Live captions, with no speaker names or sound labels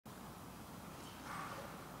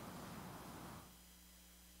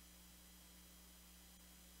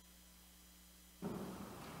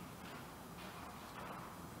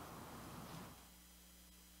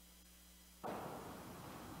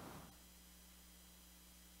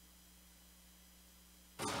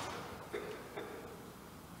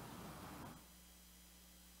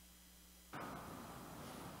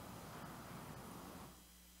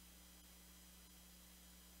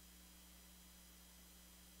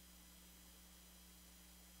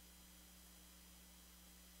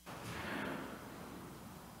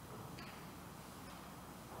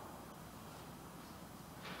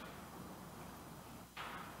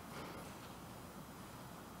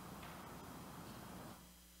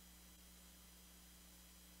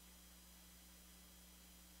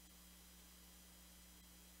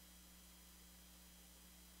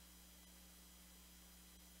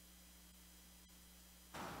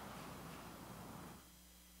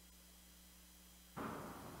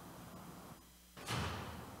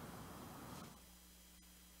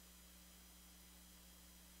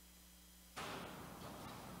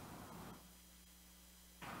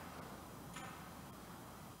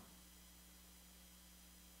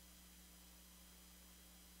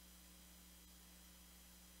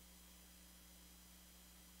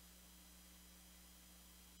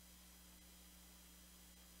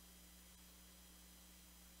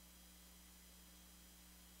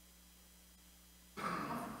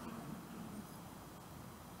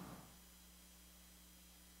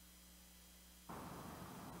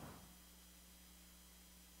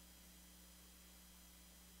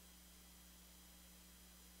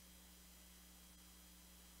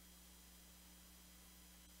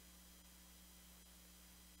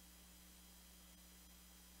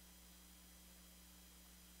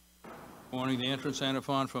Morning, the entrance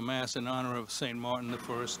antiphon for Mass in honor of St. Martin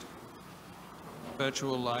I.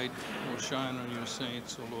 Perpetual light will shine on you,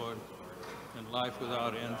 saints, O Lord, and life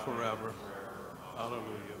without end forever. Hallelujah.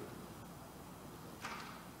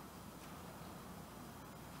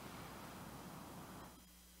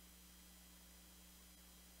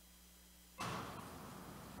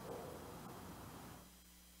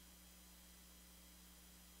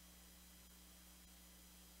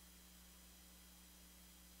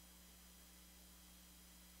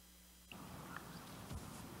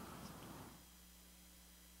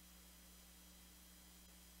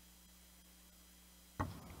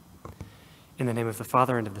 In the name of the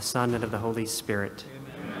Father, and of the Son, and of the Holy Spirit.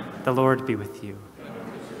 Amen. The Lord be with you.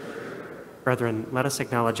 Brethren, let us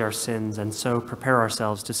acknowledge our sins and so prepare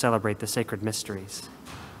ourselves to celebrate the sacred mysteries.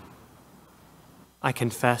 I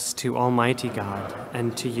confess to Almighty God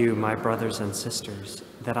and to you, my brothers and sisters,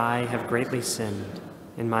 that I have greatly sinned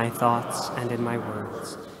in my thoughts and in my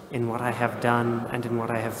words, in what I have done and in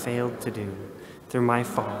what I have failed to do, through my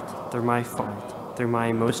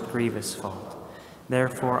most grievous fault.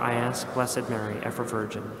 Therefore, I ask Blessed Mary, ever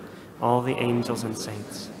Virgin, all the angels and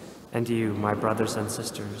saints, and you, my brothers and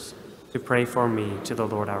sisters, to pray for me to the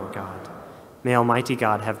Lord our God. May Almighty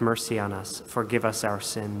God have mercy on us, forgive us our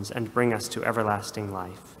sins, and bring us to everlasting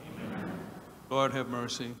life. Amen. Lord, have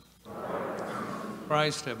mercy.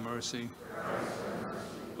 Christ, have mercy.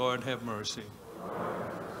 Lord, have mercy.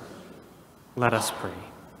 Let us pray.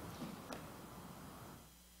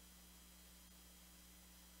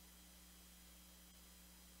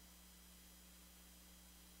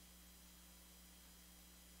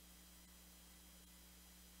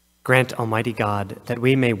 Grant, Almighty God, that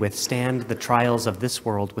we may withstand the trials of this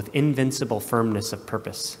world with invincible firmness of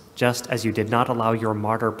purpose, just as you did not allow your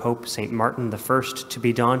martyr Pope St. Martin I to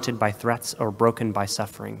be daunted by threats or broken by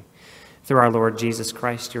suffering. Through our Lord Jesus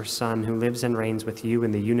Christ, your Son, who lives and reigns with you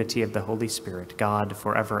in the unity of the Holy Spirit, God,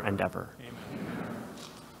 forever and ever. Amen.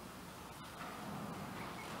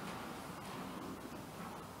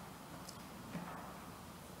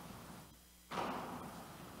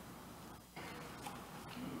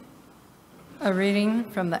 A reading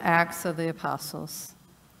from the Acts of the Apostles.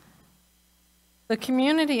 The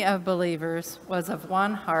community of believers was of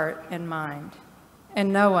one heart and mind,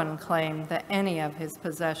 and no one claimed that any of his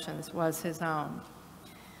possessions was his own,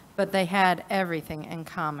 but they had everything in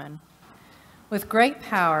common. With great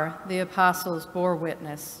power, the apostles bore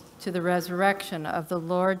witness to the resurrection of the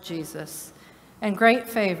Lord Jesus, and great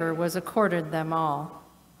favor was accorded them all.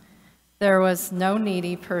 There was no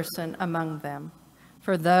needy person among them.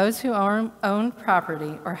 For those who owned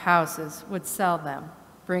property or houses would sell them,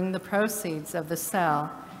 bring the proceeds of the sale,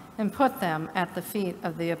 and put them at the feet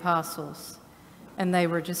of the apostles, and they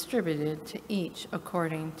were distributed to each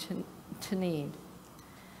according to need.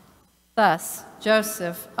 Thus,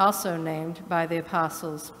 Joseph, also named by the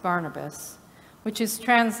apostles Barnabas, which is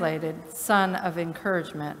translated son of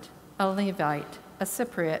encouragement, a Levite, a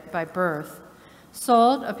Cypriot by birth,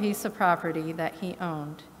 sold a piece of property that he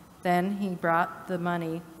owned. Then he brought the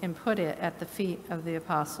money and put it at the feet of the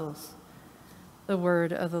apostles. The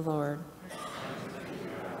word of the Lord.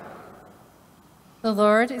 The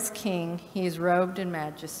Lord is king, he is robed in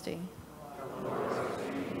majesty.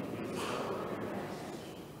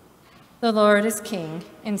 The Lord is king,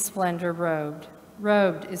 in splendor robed.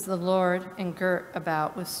 Robed is the Lord and girt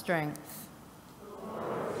about with strength.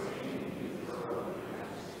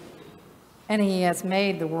 And he has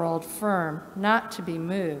made the world firm, not to be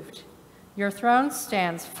moved. Your throne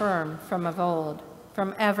stands firm from of old.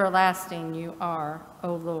 From everlasting you are,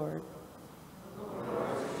 O Lord.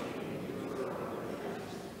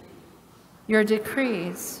 Your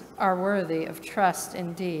decrees are worthy of trust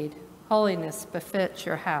indeed. Holiness befits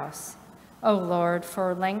your house, O Lord,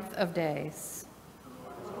 for length of days.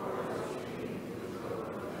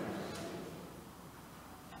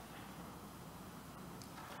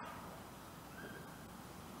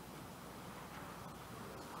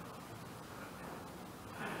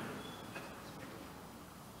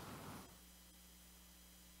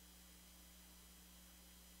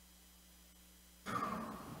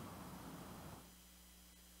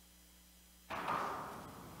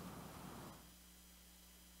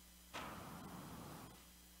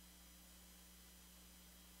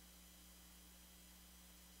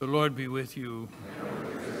 The Lord be with you.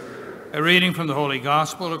 A reading from the Holy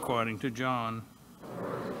Gospel according to John.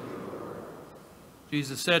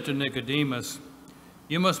 Jesus said to Nicodemus,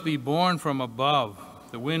 "You must be born from above.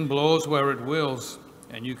 The wind blows where it wills,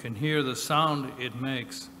 and you can hear the sound it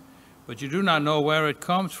makes, but you do not know where it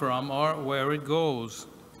comes from or where it goes.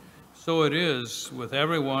 So it is with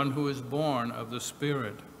everyone who is born of the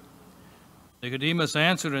Spirit. Nicodemus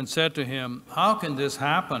answered and said to him, "How can this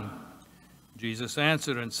happen?" Jesus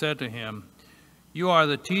answered and said to him, "You are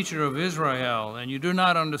the teacher of Israel, and you do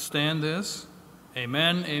not understand this?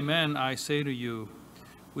 Amen, amen, I say to you,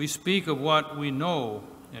 we speak of what we know,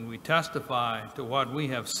 and we testify to what we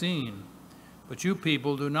have seen. But you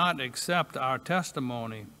people do not accept our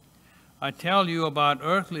testimony. I tell you about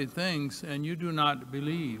earthly things, and you do not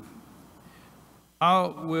believe. How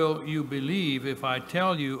will you believe if I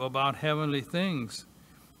tell you about heavenly things?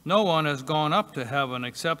 No one has gone up to heaven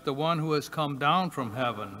except the one who has come down from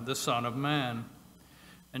heaven, the Son of Man.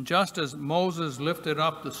 And just as Moses lifted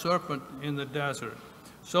up the serpent in the desert,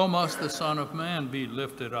 so must the Son of Man be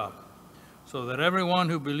lifted up, so that everyone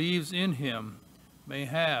who believes in him may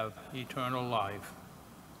have eternal life."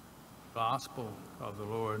 Gospel of the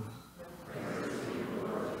Lord.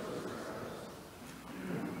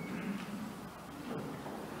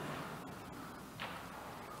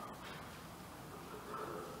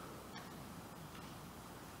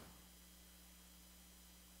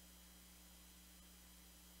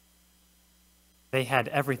 They had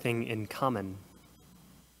everything in common.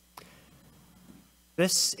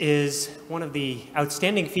 This is one of the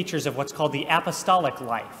outstanding features of what's called the apostolic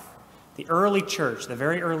life. The early church, the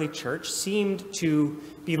very early church, seemed to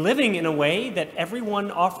be living in a way that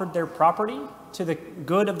everyone offered their property to the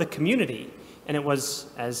good of the community. And it was,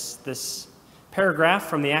 as this paragraph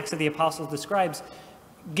from the Acts of the Apostles describes,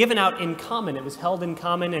 given out in common. It was held in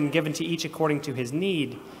common and given to each according to his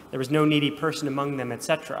need. There was no needy person among them,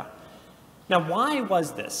 etc. Now, why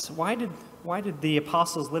was this? Why did the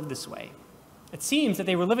apostles live this way? It seems that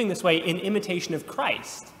they were living this way in imitation of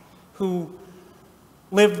Christ, who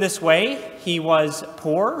lived this way. He was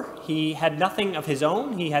poor. He had nothing of his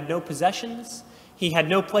own. He had no possessions. He had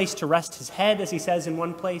no place to rest his head, as he says in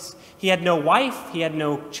one place. He had no wife. He had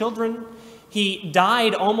no children. He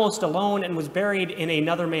died almost alone and was buried in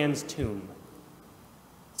another man's tomb.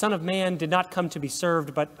 Son of Man did not come to be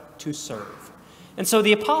served, but to serve. And so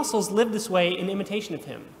the apostles lived this way in imitation of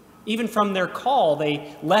him. Even from their call,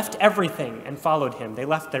 they left everything and followed him. They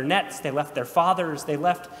left their nets, they left their fathers, they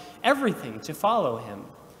left everything to follow him.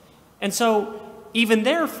 And so even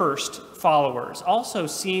their first followers also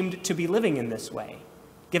seemed to be living in this way,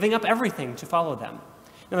 giving up everything to follow them.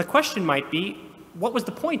 Now the question might be, what was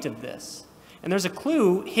the point of this? And there's a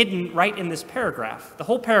clue hidden right in this paragraph. The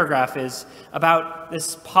whole paragraph is about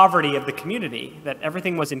this poverty of the community, that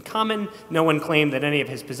everything was in common. No one claimed that any of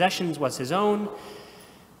his possessions was his own.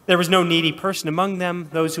 There was no needy person among them.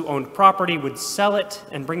 Those who owned property would sell it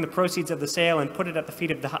and bring the proceeds of the sale and put it at the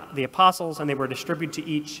feet of the apostles, and they were distributed to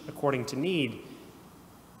each according to need.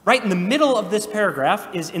 Right in the middle of this paragraph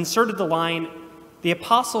is inserted the line, "The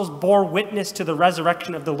apostles bore witness to the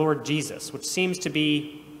resurrection of the Lord Jesus," which seems to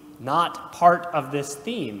be not part of this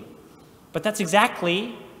theme. But that's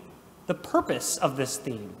exactly the purpose of this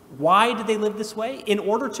theme. Why did they live this way? In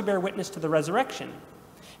order to bear witness to the resurrection.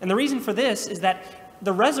 And the reason for this is that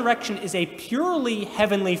the resurrection is a purely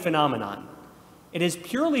heavenly phenomenon. It is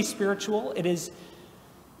purely spiritual. It is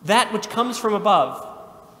that which comes from above.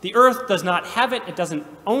 The earth does not have it. It doesn't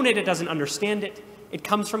own it. It doesn't understand it. It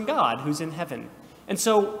comes from God, who's in heaven. And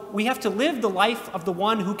so we have to live the life of the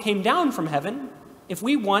one who came down from heaven if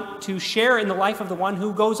we want to share in the life of the one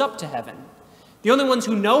who goes up to heaven. The only ones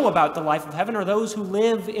who know about the life of heaven are those who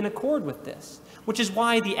live in accord with this, which is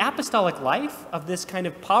why the apostolic life of this kind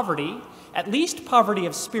of poverty, at least poverty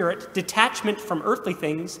of spirit, detachment from earthly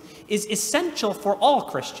things, is essential for all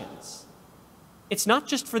Christians. It's not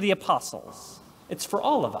just for the apostles, it's for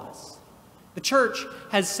all of us. The church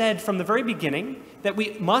has said from the very beginning that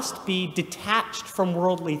we must be detached from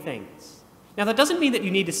worldly things. Now, that doesn't mean that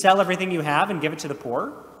you need to sell everything you have and give it to the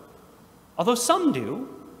poor, although some do.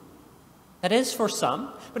 That is for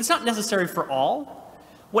some, but it's not necessary for all.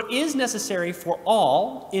 What is necessary for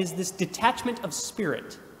all is this detachment of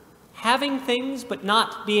spirit, having things but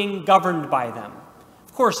not being governed by them.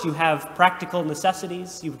 Of course, you have practical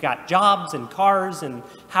necessities. You've got jobs and cars and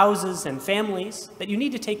houses and families that you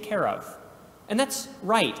need to take care of. And that's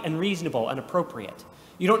right and reasonable and appropriate.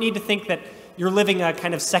 You don't need to think that you're living a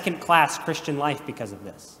kind of second-class Christian life because of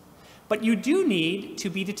this. But you do need to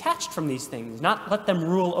be detached from these things, not let them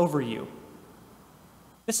rule over you.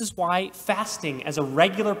 This is why fasting as a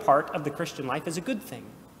regular part of the Christian life is a good thing,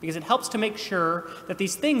 because it helps to make sure that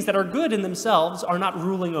these things that are good in themselves are not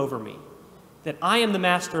ruling over me, that I am the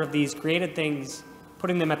master of these created things,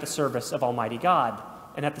 putting them at the service of Almighty God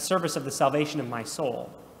and at the service of the salvation of my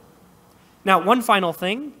soul. Now, one final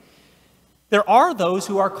thing. There are those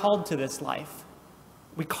who are called to this life.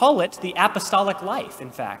 We call it the apostolic life,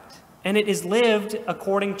 in fact, and it is lived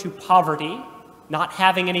according to poverty, not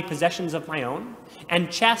having any possessions of my own,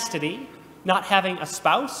 and chastity, not having a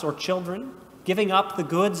spouse or children, giving up the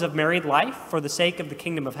goods of married life for the sake of the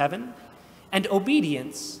kingdom of heaven, and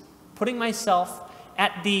obedience, putting myself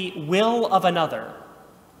at the will of another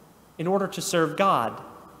in order to serve God.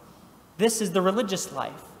 This is the religious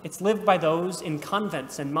life. It's lived by those in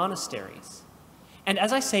convents and monasteries. And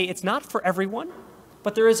as I say, it's not for everyone,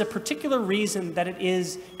 but there is a particular reason that it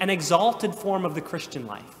is an exalted form of the Christian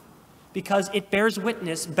life, because it bears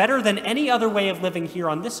witness better than any other way of living here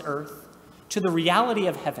on this earth to the reality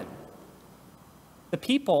of heaven. The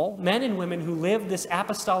people, men and women who live this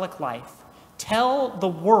apostolic life, tell the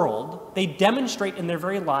world, they demonstrate in their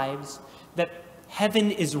very lives that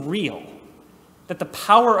heaven is real, that the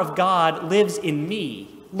power of God lives in me.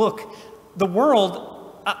 Look, the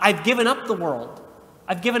world, I've given up the world.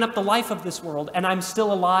 I've given up the life of this world, and I'm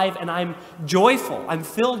still alive, and I'm joyful. I'm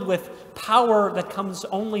filled with power that comes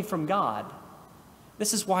only from God.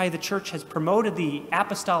 This is why the church has promoted the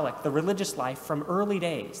apostolic, the religious life from early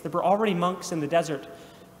days. There were already monks in the desert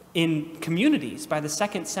in communities by the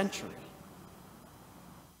 2nd century.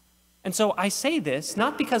 And so I say this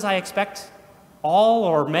not because I expect all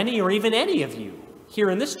or many or even any of you here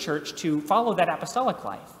in this church to follow that apostolic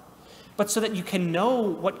life, but so that you can know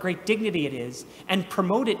what great dignity it is and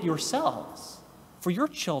promote it yourselves for your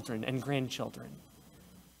children and grandchildren.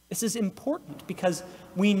 This is important because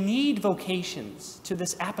we need vocations to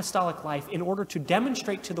this apostolic life in order to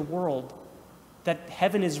demonstrate to the world that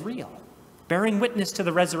heaven is real, bearing witness to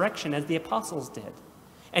the resurrection as the apostles did.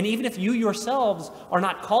 And even if you yourselves are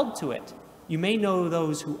not called to it, you may know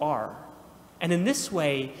those who are. And in this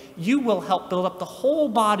way, you will help build up the whole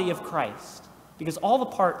body of Christ, because all the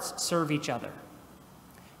parts serve each other.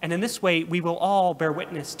 And in this way, we will all bear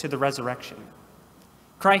witness to the resurrection.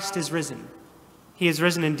 Christ is risen. He is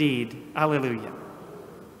risen indeed. Alleluia.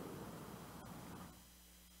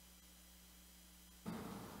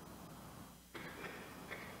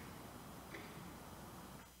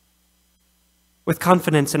 With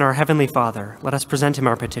confidence in our Heavenly Father, let us present him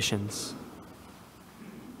our petitions.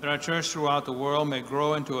 That our church throughout the world may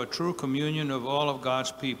grow into a true communion of all of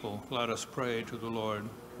God's people, let us pray to the Lord.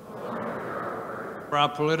 For our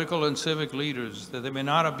political and civic leaders, that they may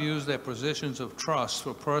not abuse their positions of trust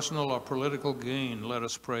for personal or political gain, let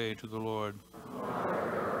us pray to the Lord.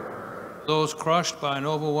 Those crushed by an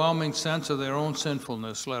overwhelming sense of their own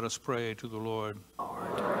sinfulness, let us pray to the Lord.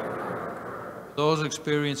 Those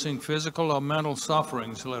experiencing physical or mental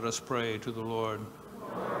sufferings, let us pray to the Lord.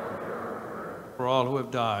 For all who have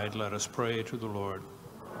died, let us pray to the Lord.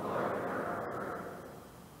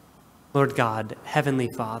 Lord God, Heavenly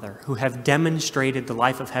Father, who have demonstrated the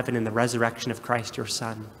life of heaven in the resurrection of Christ your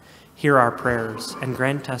Son, hear our prayers and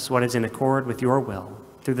grant us what is in accord with your will,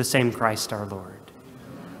 through the same Christ our Lord.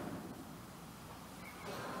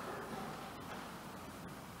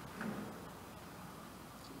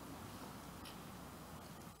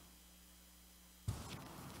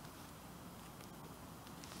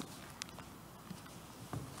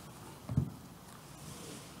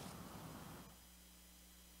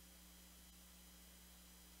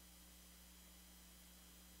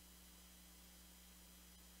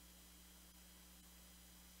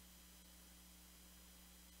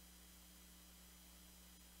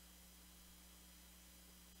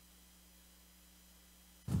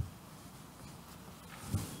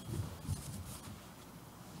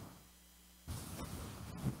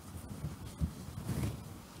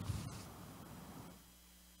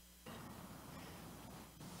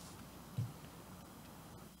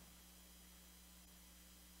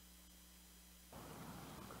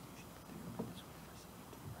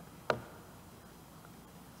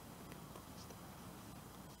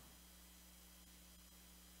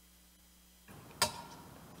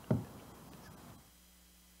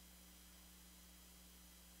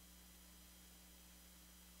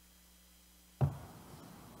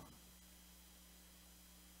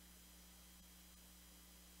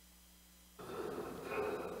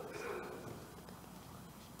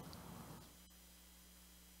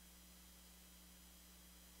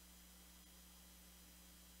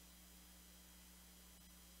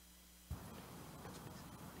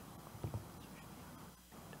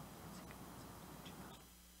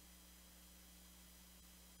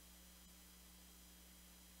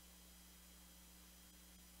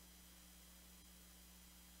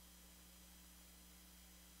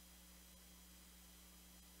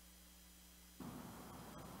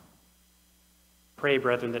 Pray,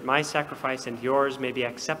 brethren, that my sacrifice and yours may be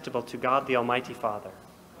acceptable to God the Almighty Father.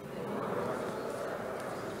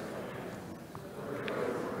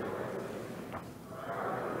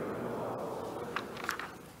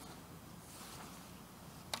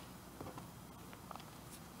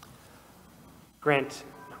 Grant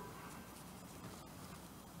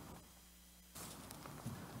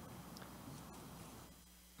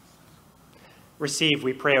Receive,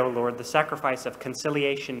 we pray, O Lord, the sacrifice of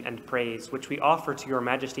conciliation and praise, which we offer to your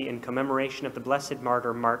majesty in commemoration of the blessed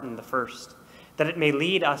martyr Martin I, that it may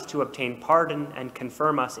lead us to obtain pardon and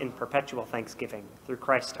confirm us in perpetual thanksgiving, through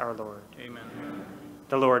Christ our Lord. Amen.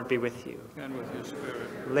 The Lord be with you. And with your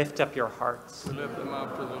spirit. Lift up your hearts. We lift them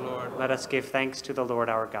up to the Lord. Let us give thanks to the Lord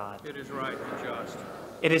our God. It is right and just.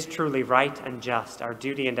 It is truly right and just, our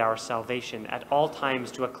duty and our salvation, at all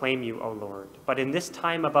times to acclaim you, O Lord, but in this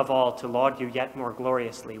time above all to laud you yet more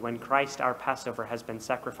gloriously when Christ our Passover has been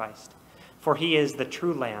sacrificed. For he is the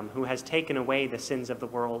true Lamb who has taken away the sins of the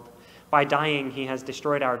world. By dying he has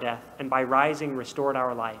destroyed our death, and by rising restored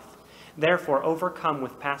our life. Therefore, overcome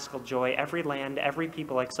with paschal joy, every land, every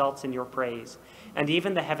people exalts in your praise, and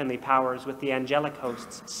even the heavenly powers with the angelic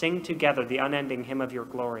hosts sing together the unending hymn of your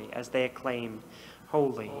glory as they acclaim,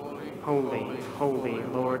 Holy, holy, holy,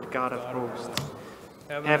 Lord God of hosts.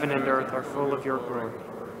 Heaven and earth are full of your glory.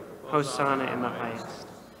 Hosanna in the highest.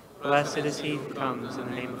 Blessed is he who comes in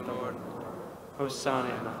the name of the Lord.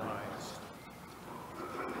 Hosanna in the highest.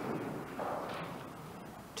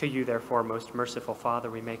 To you, therefore, most merciful Father,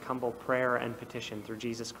 we make humble prayer and petition through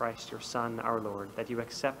Jesus Christ, your Son, our Lord, that you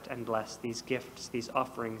accept and bless these gifts, these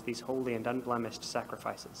offerings, these holy and unblemished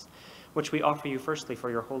sacrifices, which we offer you firstly for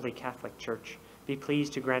your holy Catholic Church. Be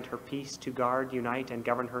pleased to grant her peace, to guard, unite, and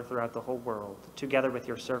govern her throughout the whole world, together with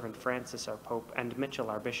your servant Francis, our Pope, and Mitchell,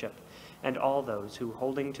 our Bishop, and all those who,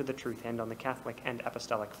 holding to the truth, hand on the Catholic and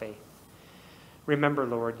Apostolic faith. Remember,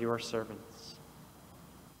 Lord, your servants.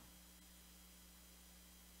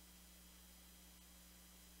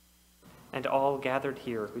 And all gathered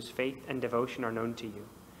here whose faith and devotion are known to you.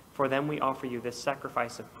 For them we offer you this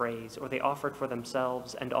sacrifice of praise, or they offered for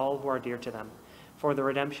themselves and all who are dear to them, for the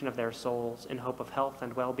redemption of their souls, in hope of health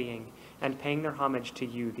and well-being, and paying their homage to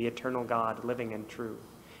you, the eternal God, living and true,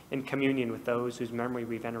 in communion with those whose memory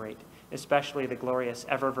we venerate, especially the glorious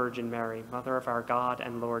ever-Virgin Mary, Mother of our God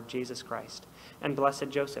and Lord Jesus Christ, and blessed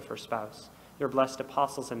Joseph, her spouse, your blessed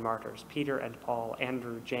apostles and martyrs, Peter and Paul,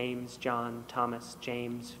 Andrew, James, John, Thomas,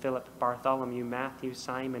 James, Philip, Bartholomew, Matthew,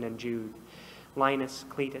 Simon, and Jude, Linus,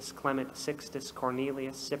 Cletus, Clement, Sixtus,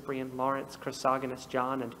 Cornelius, Cyprian, Lawrence, Chrysogonus,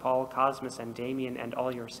 John, and Paul, Cosmas, and Damian, and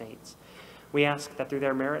all your saints. We ask that through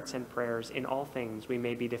their merits and prayers in all things we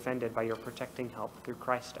may be defended by your protecting help through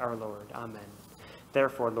Christ our Lord. Amen.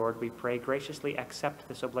 Therefore, Lord, we pray, graciously accept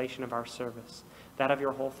this oblation of our service, that of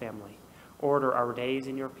your whole family. Order our days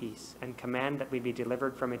in your peace, and command that we be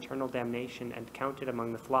delivered from eternal damnation and counted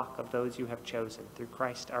among the flock of those you have chosen, through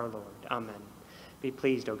Christ our Lord. Amen. Be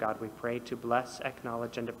pleased, O God, we pray, to bless,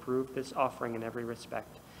 acknowledge, and approve this offering in every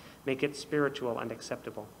respect. Make it spiritual and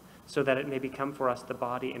acceptable, so that it may become for us the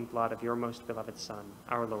body and blood of your most beloved Son,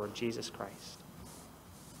 our Lord Jesus Christ.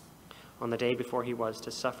 On the day before he was to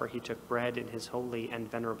suffer, he took bread in his holy and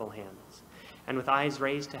venerable hands, and with eyes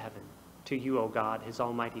raised to heaven, to you, O God, his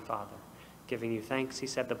almighty Father, giving you thanks, he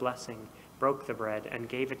said the blessing, broke the bread, and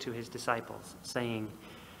gave it to his disciples, saying,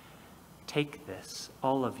 Take this,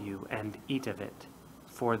 all of you, and eat of it,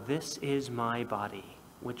 for this is my body,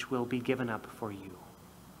 which will be given up for you.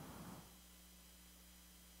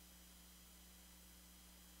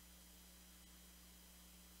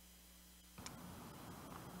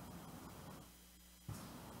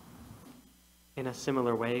 In a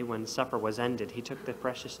similar way, when supper was ended, he took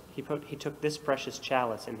this precious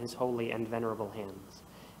chalice in his holy and venerable hands.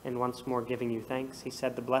 And once more giving you thanks, he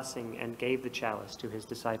said the blessing and gave the chalice to his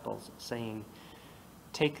disciples, saying,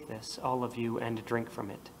 Take this, all of you, and drink from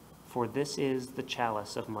it, for this is the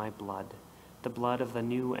chalice of my blood, the blood of the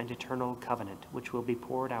new and eternal covenant, which will be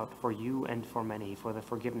poured out for you and for many for the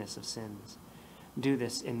forgiveness of sins. Do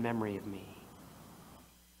this in memory of me.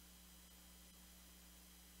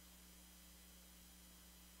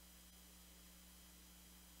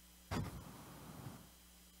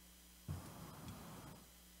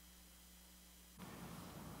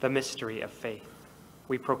 The mystery of faith.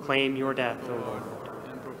 We proclaim your death, O Lord,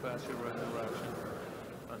 and profess your resurrection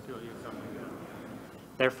until you come again.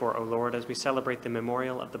 Therefore, O Lord, as we celebrate the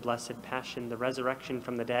memorial of the blessed Passion, the resurrection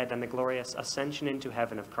from the dead, and the glorious ascension into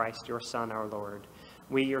heaven of Christ, your Son, our Lord,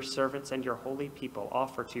 we, your servants and your holy people,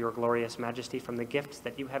 offer to your glorious majesty from the gifts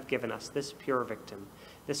that you have given us this pure victim,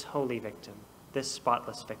 this holy victim, this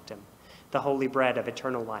spotless victim, the holy bread of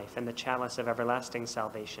eternal life, and the chalice of everlasting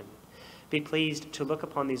salvation. Be pleased to look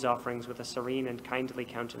upon these offerings with a serene and kindly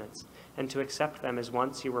countenance, and to accept them as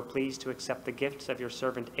once you were pleased to accept the gifts of your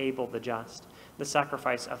servant Abel the just, the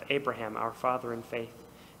sacrifice of Abraham our father in faith,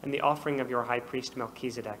 and the offering of your high priest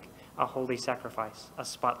Melchizedek, a holy sacrifice, a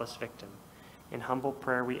spotless victim. In humble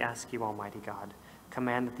prayer we ask you, Almighty God,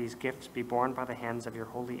 command that these gifts be borne by the hands of your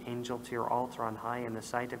holy angel to your altar on high in the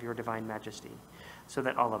sight of your divine majesty, so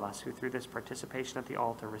that all of us who through this participation at the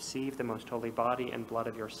altar receive the most holy body and blood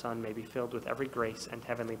of your Son may be filled with every grace and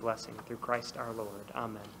heavenly blessing through Christ our Lord.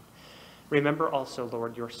 Amen. Remember also,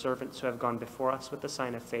 Lord, your servants who have gone before us with the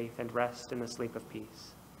sign of faith and rest in the sleep of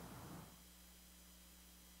peace.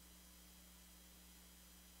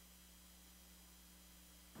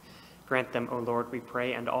 Grant them, O Lord, we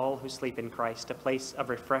pray, and all who sleep in Christ, a place of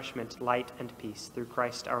refreshment, light, and peace, through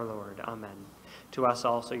Christ our Lord. Amen. To us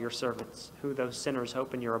also, your servants, who, though sinners,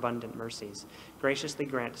 hope in your abundant mercies, graciously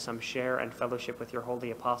grant some share and fellowship with your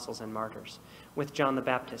holy apostles and martyrs, with John the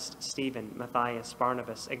Baptist, Stephen, Matthias,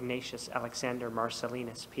 Barnabas, Ignatius, Alexander,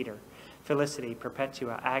 Marcellinus, Peter, Felicity,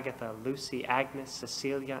 Perpetua, Agatha, Lucy, Agnes,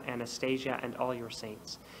 Cecilia, Anastasia, and all your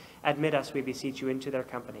saints. Admit us, we beseech you, into their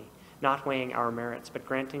company, not weighing our merits, but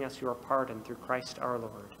granting us your pardon through Christ our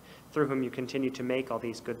Lord, through whom you continue to make all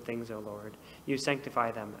these good things, O Lord. You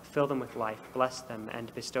sanctify them, fill them with life, bless them,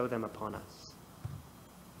 and bestow them upon us.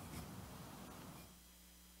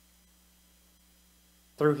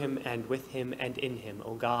 Through him, and with him, and in him,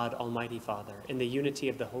 O God, Almighty Father, in the unity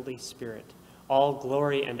of the Holy Spirit, all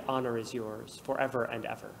glory and honor is yours, forever and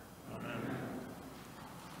ever. Amen.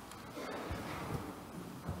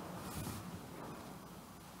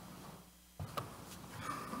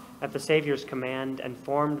 At the Savior's command, and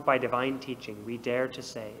formed by divine teaching, we dare to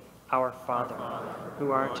say, Our Father,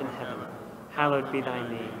 who art in heaven, hallowed be thy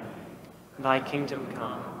name. Thy kingdom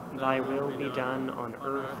come, thy will be done on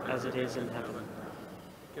earth as it is in heaven.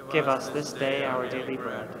 Give us this day our daily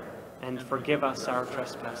bread, and forgive us our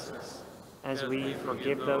trespasses, as we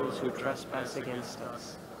forgive those who trespass against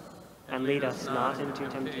us. And lead us not into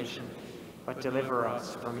temptation, but deliver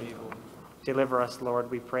us from evil. Deliver us, Lord,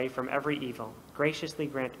 we pray, from every evil. Graciously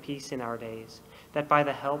grant peace in our days, that by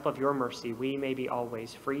the help of your mercy we may be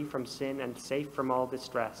always free from sin and safe from all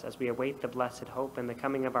distress, as we await the blessed hope and the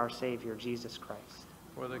coming of our Savior, Jesus Christ.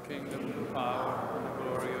 For the kingdom, the power, and the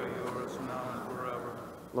glory are yours, now and forever.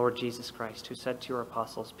 Lord Jesus Christ, who said to your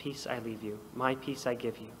apostles, Peace I leave you, my peace I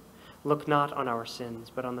give you, look not on our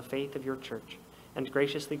sins, but on the faith of your church, and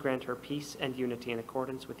graciously grant her peace and unity in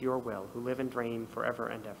accordance with your will, who live and reign forever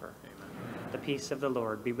and ever. Amen. The peace of the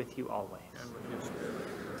Lord be with you always. And with your spirit.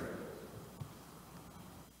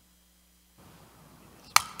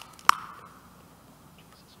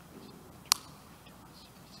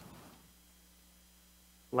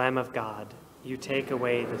 Lamb of God, you take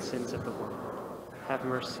away the sins of the world. Have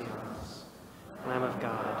mercy on us. Lamb of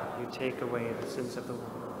God, you take away the sins of the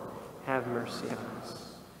world. Have mercy on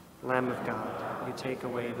us. Lamb of God, you take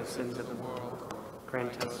away the sins of the world.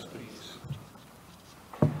 Grant us peace.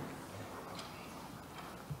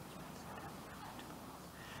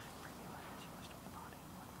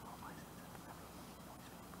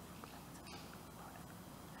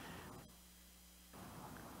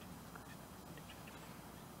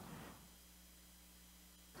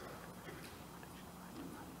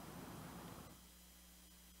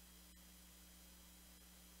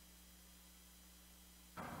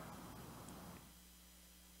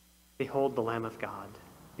 Behold the Lamb of God.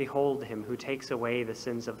 Behold him who takes away the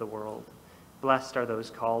sins of the world. Blessed are those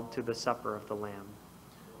called to the supper of the Lamb.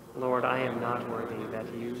 Lord, I am not worthy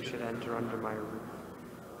that you should enter under my roof,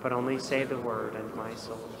 but only say the word, and my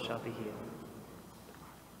soul shall be healed.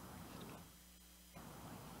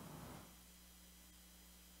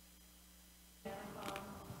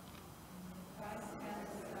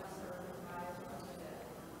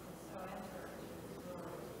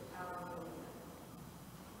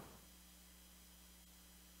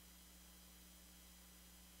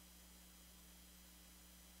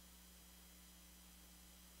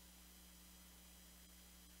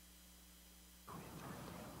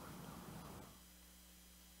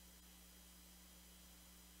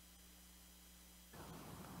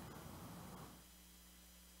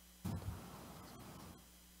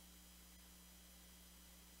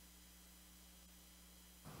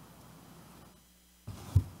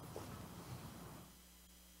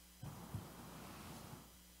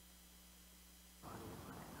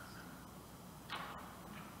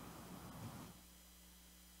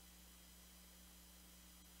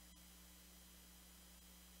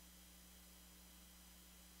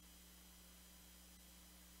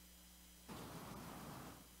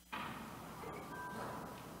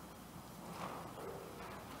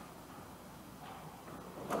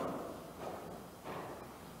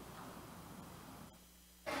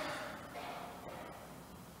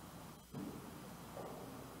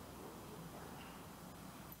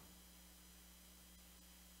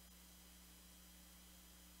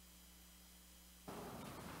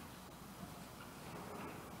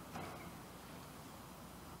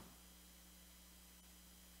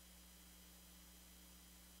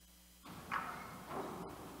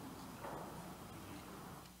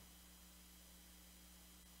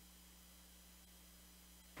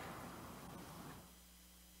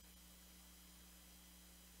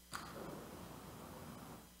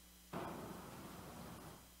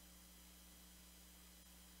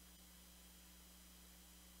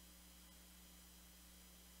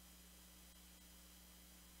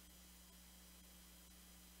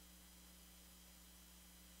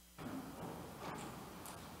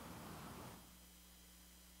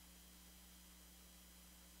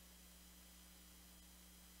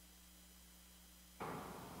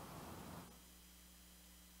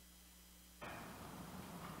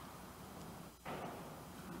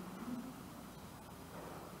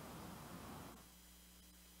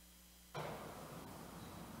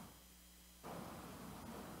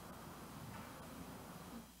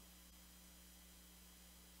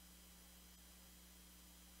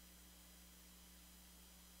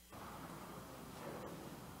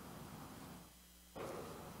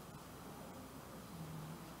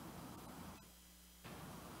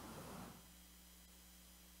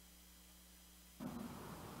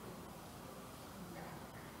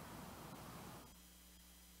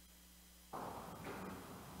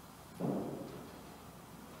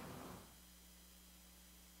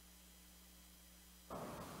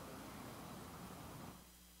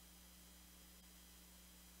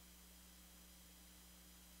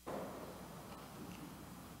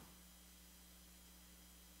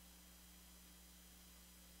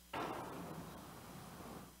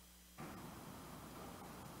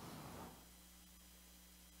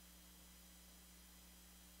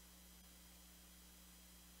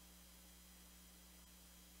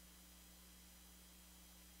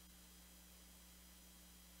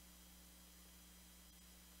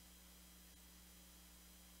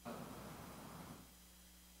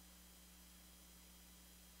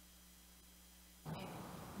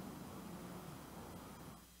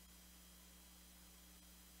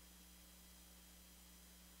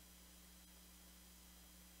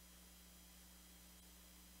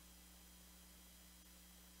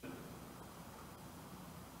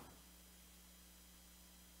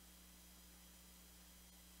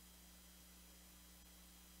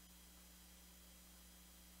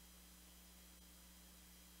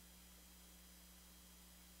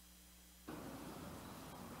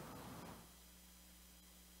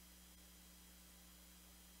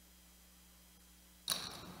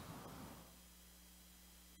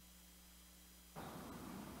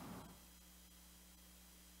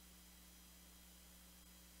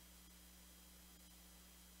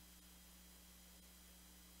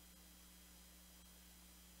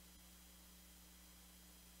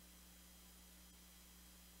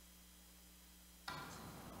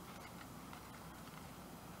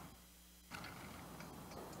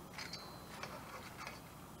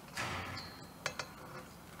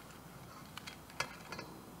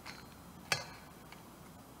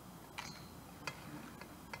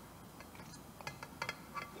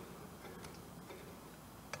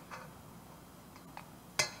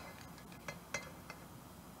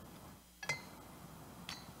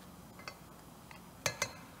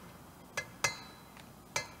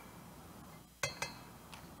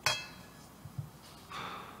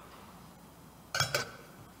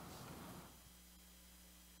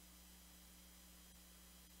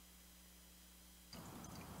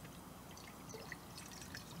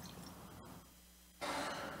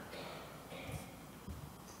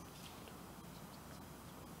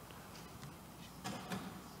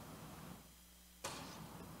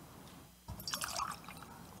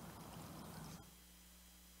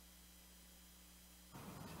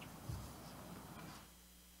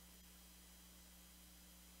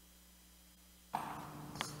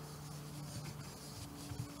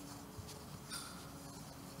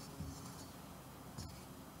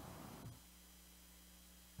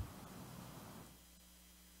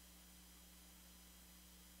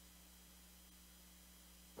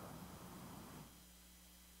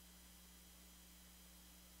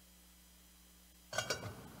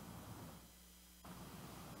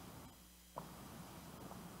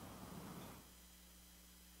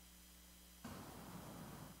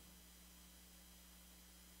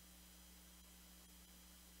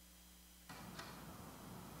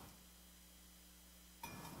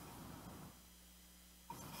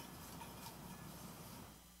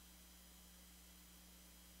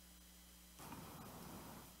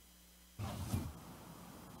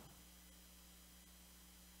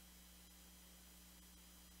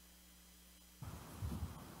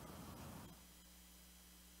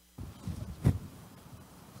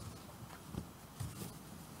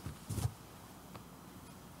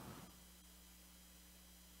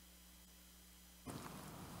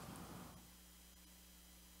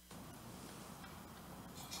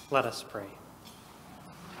 Let us pray.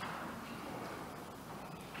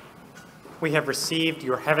 We have received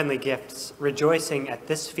your heavenly gifts, rejoicing at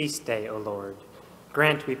this feast day, O Lord.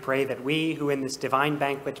 Grant, we pray, that we who in this divine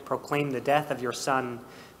banquet proclaim the death of your Son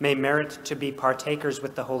may merit to be partakers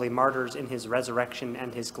with the holy martyrs in his resurrection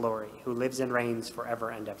and his glory, who lives and reigns forever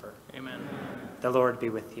and ever. Amen. The Lord be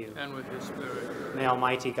with you. And with his spirit. May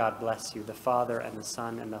Almighty God bless you, the Father, and the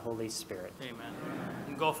Son, and the Holy Spirit. Amen.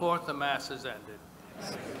 And go forth, the Mass is ended.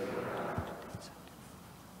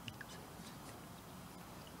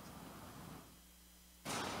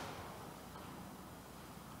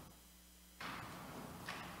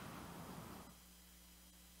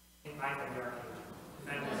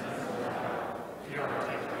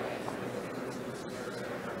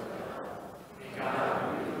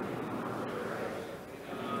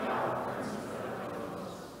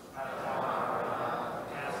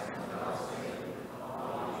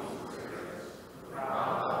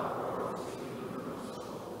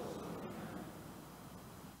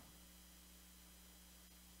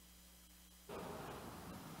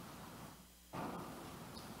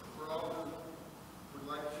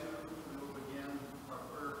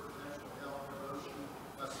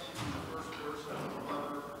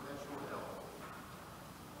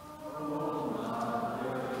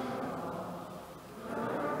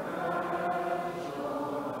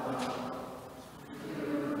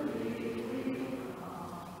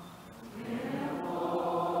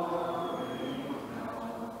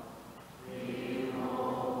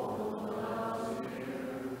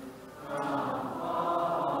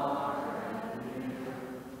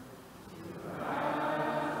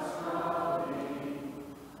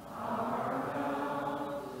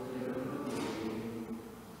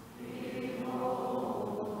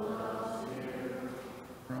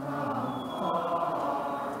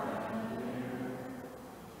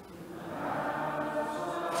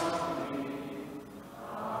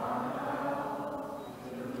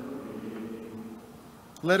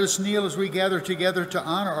 Let us kneel as we gather together to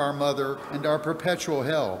honor our mother and our perpetual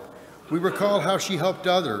help. We recall how she helped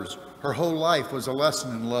others. Her whole life was a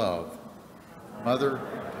lesson in love. Mother,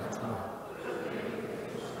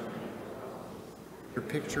 your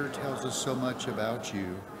picture tells us so much about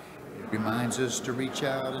you. It reminds us to reach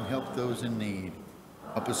out and help those in need.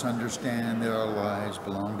 Help us understand that our lives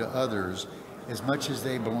belong to others as much as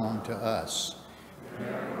they belong to us.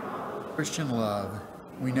 Christian love,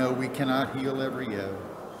 we know we cannot heal every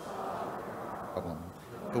problem,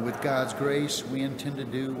 but with God's grace, we intend to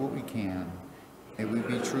do what we can. May we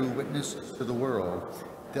be true witnesses to the world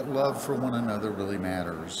that love for one another really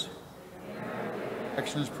matters.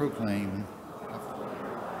 Actions proclaim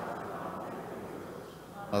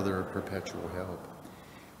other perpetual help.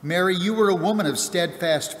 Mary, you were a woman of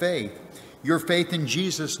steadfast faith. Your faith in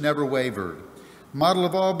Jesus never wavered. Model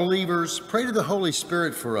of all believers, pray to the Holy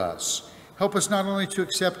Spirit for us. Help us not only to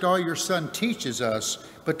accept all your Son teaches us,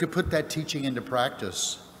 but to put that teaching into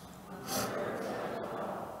practice.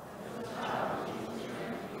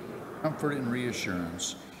 Comfort and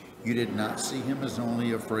reassurance. You did not see him as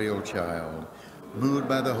only a frail child. Moved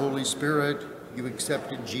by the Holy Spirit, you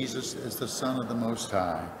accepted Jesus as the Son of the Most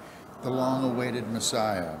High, the long-awaited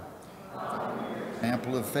Messiah.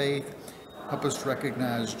 Example of faith, help us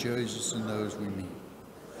recognize Jesus in those we meet.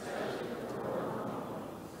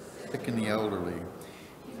 Sick and the elderly.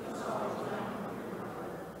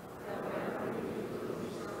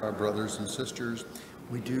 Our brothers and sisters,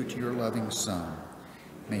 we do to your loving Son.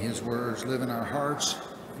 May his words live in our hearts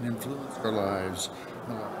and influence our lives.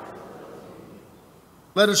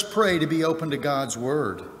 Let us pray to be open to God's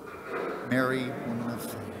word. Mary, woman of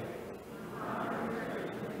faith.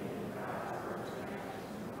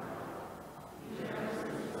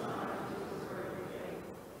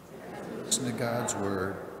 Listen to God's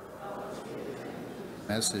word.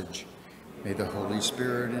 Message. May the Holy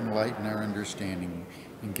Spirit enlighten our understanding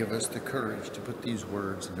and give us the courage to put these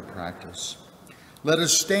words into practice. Let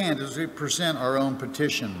us stand as we present our own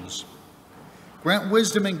petitions. Grant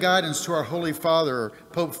wisdom and guidance to our Holy Father,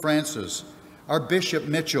 Pope Francis, our Bishop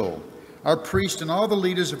Mitchell, our priest, and all the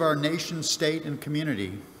leaders of our nation, state, and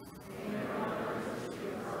community.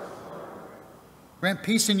 Grant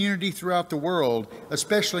peace and unity throughout the world,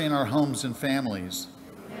 especially in our homes and families.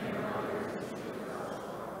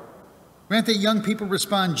 Grant that young people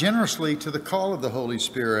respond generously to the call of the Holy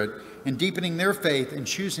Spirit in deepening their faith and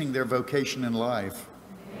choosing their vocation in life.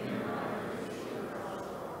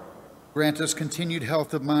 Grant us continued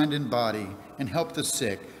health of mind and body, and help the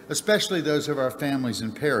sick, especially those of our families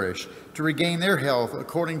and parish, to regain their health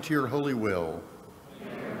according to your holy will.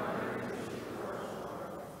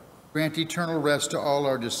 Grant eternal rest to all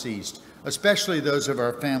our deceased, especially those of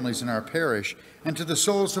our families and our parish, and to the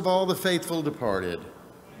souls of all the faithful departed.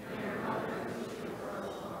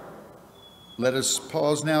 Let us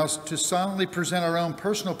pause now to silently present our own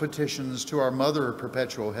personal petitions to our Mother of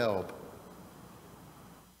Perpetual Help.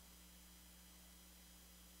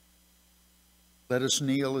 Let us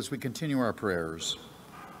kneel as we continue our prayers.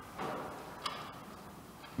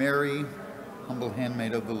 Mary, humble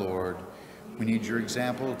handmaid of the Lord, we need your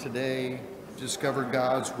example today to discover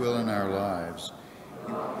God's will in our lives.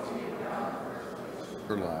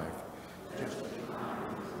 Your life,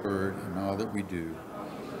 word, and all that we do.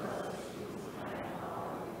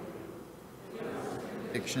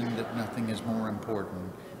 Conviction that nothing is more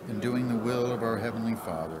important than doing the will of our Heavenly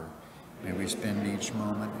Father. May we spend each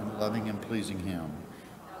moment in loving and pleasing Him.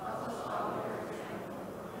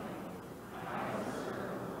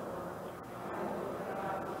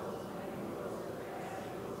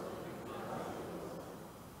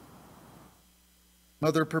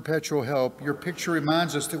 Mother Perpetual Help, your picture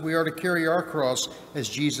reminds us that we are to carry our cross as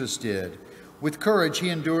Jesus did. With courage, he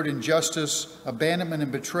endured injustice, abandonment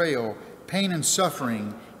and betrayal, pain and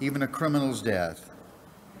suffering, even a criminal's death.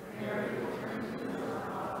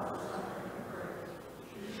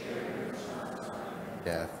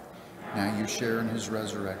 Now you share in his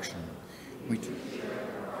resurrection.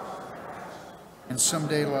 And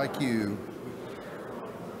someday, like you,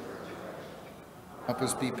 help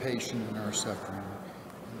us be patient in our suffering.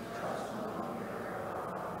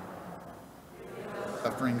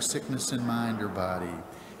 Suffering, sickness in mind or body,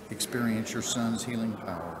 experience your Son's healing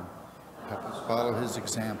power. Help us follow his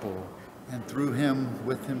example, and through him,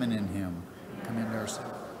 with him, and in him, commend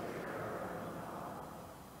ourselves.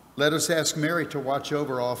 Let us ask Mary to watch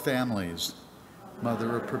over all families,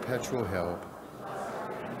 Mother of Perpetual Help.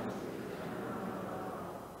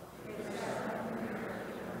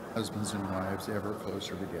 Husbands and wives ever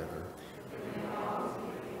closer together.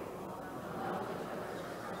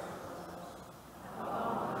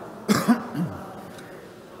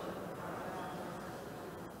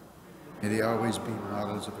 May they always be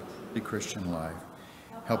models of a truly Christian life.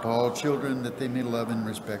 Help all children that they may love and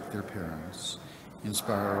respect their parents.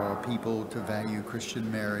 Inspire all people to value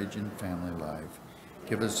Christian marriage and family life.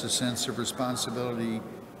 Give us a sense of responsibility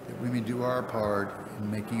that we may do our part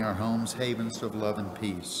in making our homes havens of love and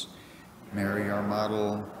peace. Mary, our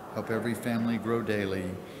model, help every family grow daily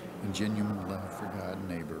in genuine love for God and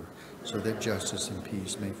neighbor, so that justice and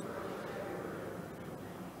peace may flourish.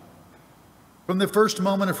 From the first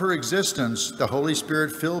moment of her existence, the Holy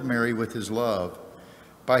Spirit filled Mary with his love.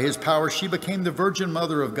 By his power, she became the Virgin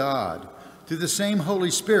Mother of God. Through the same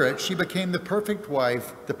Holy Spirit, she became the perfect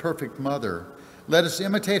wife, the perfect mother. Let us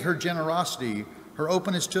imitate her generosity, her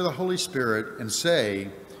openness to the Holy Spirit, and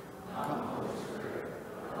say, "Come, Holy Spirit."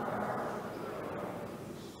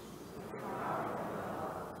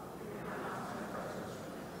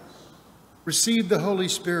 Receive the Holy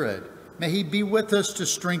Spirit. May he be with us to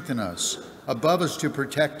strengthen us, above us to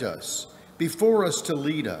protect us, before us to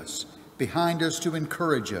lead us, behind us to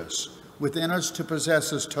encourage us, within us to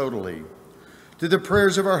possess us totally. Through the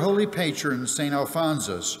prayers of our holy patron, St.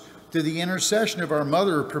 Alphonsus, through the intercession of our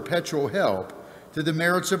Mother of Perpetual Help, through the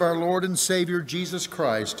merits of our Lord and Savior Jesus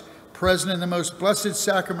Christ, present in the most blessed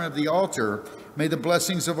sacrament of the altar, may the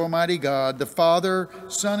blessings of Almighty God, the Father,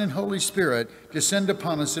 Son, and Holy Spirit descend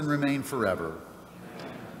upon us and remain forever.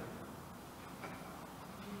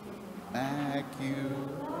 Back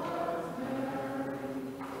you.